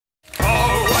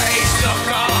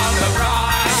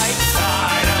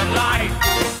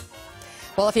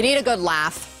if you need a good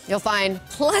laugh, you'll find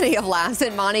plenty of laughs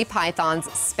in Monty Python's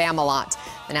SPAMALOT.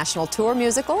 The national tour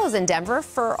musical is in Denver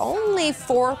for only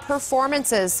 4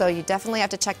 performances, so you definitely have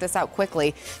to check this out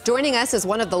quickly. Joining us is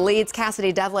one of the leads,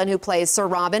 Kasidy Devlin, who plays Sir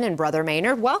Robin and Brother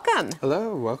Maynard. Welcome.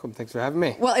 Hello, welcome. Thanks for having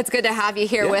me. Well, it's good to have you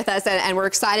here with us, and we're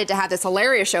excited to have this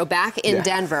hilarious show back in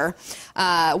Denver.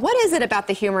 What is it about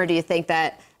the humor, do you think,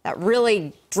 that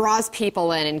really draws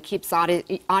people in and keeps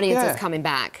audiences coming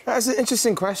back? That's an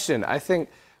interesting question. I think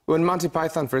when Monty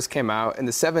Python first came out in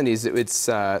the 70s, it's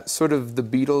sort of the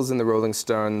Beatles and the Rolling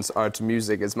Stones are to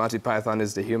music as Monty Python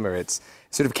is to humor. It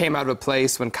sort of came out of a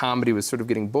place when comedy was sort of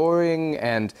getting boring,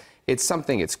 and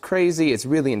it's crazy, it's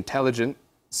really intelligent,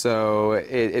 so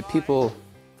people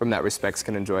from that respect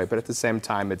can enjoy it, but at the same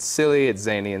time it's silly, it's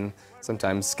zany, and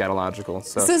sometimes scatological.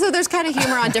 So there's kind of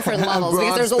humor on different levels,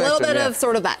 because there's a little bit of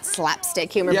sort of that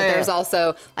slapstick humor, but there's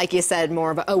also, like you said, more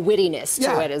of a wittiness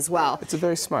to it as well. It's a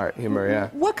very smart humor,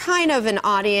 What kind of an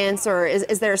audience, or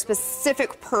is there a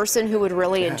specific person who would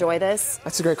really enjoy this?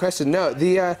 That's a great question. No,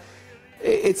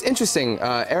 it's interesting.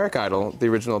 Eric Idle, the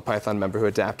original Python member who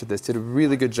adapted this, did a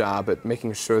really good job at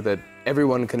making sure that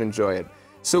everyone can enjoy it.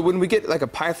 So when we get like a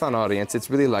Python audience,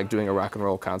 it's really like doing a rock and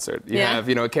roll concert. You have,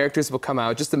 characters will come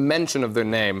out, just the mention of their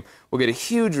name will get a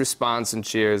huge response and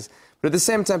cheers. But at the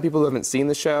same time, people who haven't seen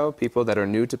the show, people that are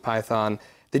new to Python,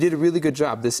 they did a really good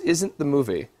job. This isn't the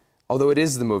movie, although it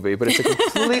is the movie, but it's a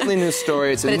completely new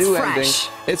story. It's a new ending.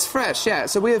 It's fresh, yeah.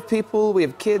 So we have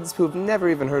kids who have never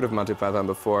even heard of Monty Python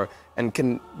before and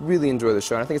can really enjoy the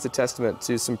show. And I think it's a testament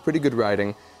to some pretty good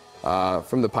writing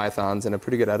from the Pythons and a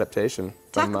pretty good adaptation.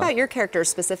 Talk about your character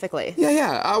specifically.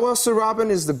 Well, Sir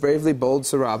Robin is the bravely bold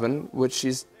Sir Robin, which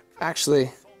he's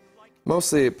actually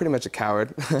mostly pretty much a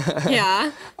coward.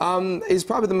 He's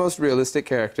probably the most realistic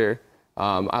character.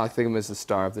 I like to think of him as the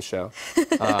star of the show.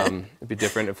 It'd be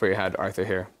different if we had Arthur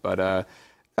here, but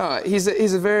he's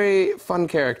a very fun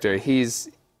character. He's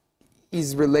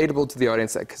relatable to the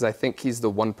audience because I think he's the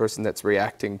one person that's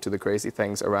reacting to the crazy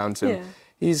things around him.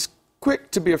 He's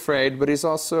quick to be afraid, but he's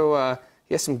also,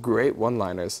 he has some great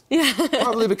one-liners.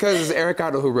 Probably because Eric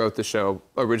Idle, who wrote the show,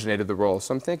 originated the role,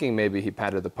 so I'm thinking maybe he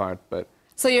padded the part, but...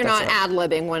 So you're not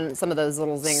ad-libbing when some of those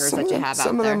little zingers that you have out there?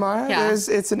 Some of them are.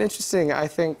 It's an interesting, I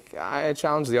think, I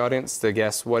challenge the audience to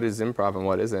guess what is improv and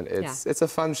what isn't. It's a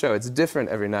fun show. It's different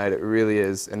every night, it really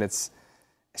is, and it's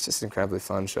just an incredibly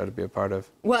fun show to be a part of.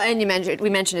 Well, and we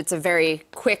mentioned it's a very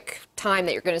quick time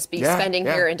that you're going to be spending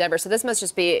here in Denver, so this must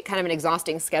just be kind of an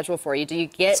exhausting schedule for you. Do you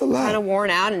get kind of worn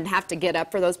out and have to get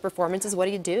up for those performances? What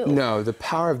do you do? No, the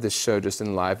power of this show just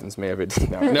enlivens me every day.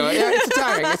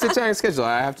 It's a tiring schedule,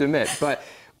 I have to admit. But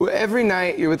every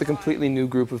night you're with a completely new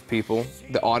group of people,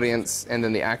 the audience, and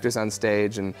then the actors on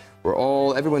stage, and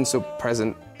everyone's so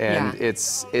present, and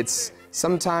it's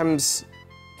sometimes...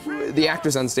 The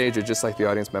actors on stage are just like the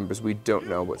audience members. We don't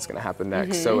know what's going to happen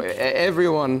next. So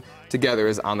everyone together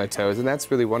is on their toes, and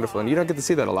that's really wonderful. And you don't get to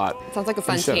see that a lot. It sounds like a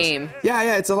fun team.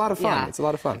 Yeah, it's a lot of fun. It's a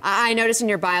lot of fun. I noticed in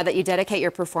your bio that you dedicate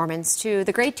your performance to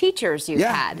the great teachers you've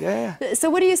had. So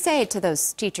what do you say to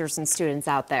those teachers and students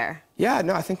out there?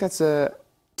 No, I think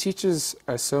teachers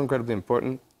are so incredibly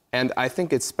important. And I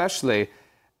think especially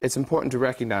it's important to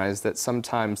recognize that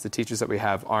sometimes the teachers that we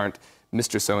have aren't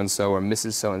Mr. So-and-so or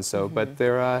Mrs. So-and-so, but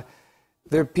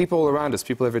they're people around us,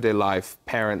 people everyday life,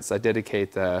 parents. I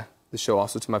dedicate the show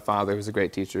also to my father, who's a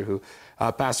great teacher, who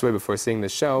passed away before seeing the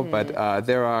show. But I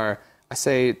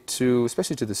say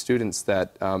especially to the students,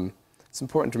 that it's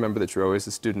important to remember that you're always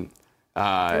a student.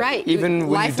 Even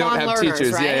when you don't have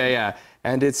teachers.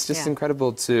 And it's just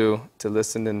incredible to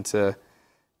listen and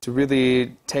to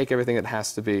really take everything that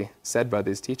has to be said by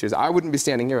these teachers. I wouldn't be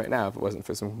standing here right now if it wasn't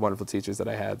for some wonderful teachers that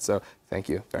I had, so thank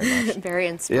you very much. Very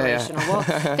inspirational. Well,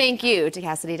 thank you to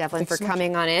Kasidy Devlin for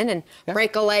coming on in and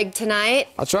break a leg tonight.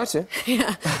 I'll try to.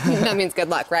 That means good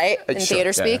luck, right? In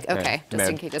theater speak? Okay,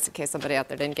 just in case somebody out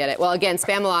there didn't get it. Well, again,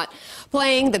 SPAMALOT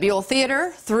playing the Buell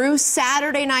Theater through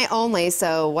Saturday night only,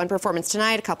 so 1 performance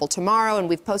tonight, a couple tomorrow, and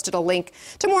we've posted a link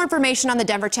to more information on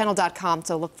thedenverchannel.com,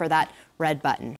 so look for that red button.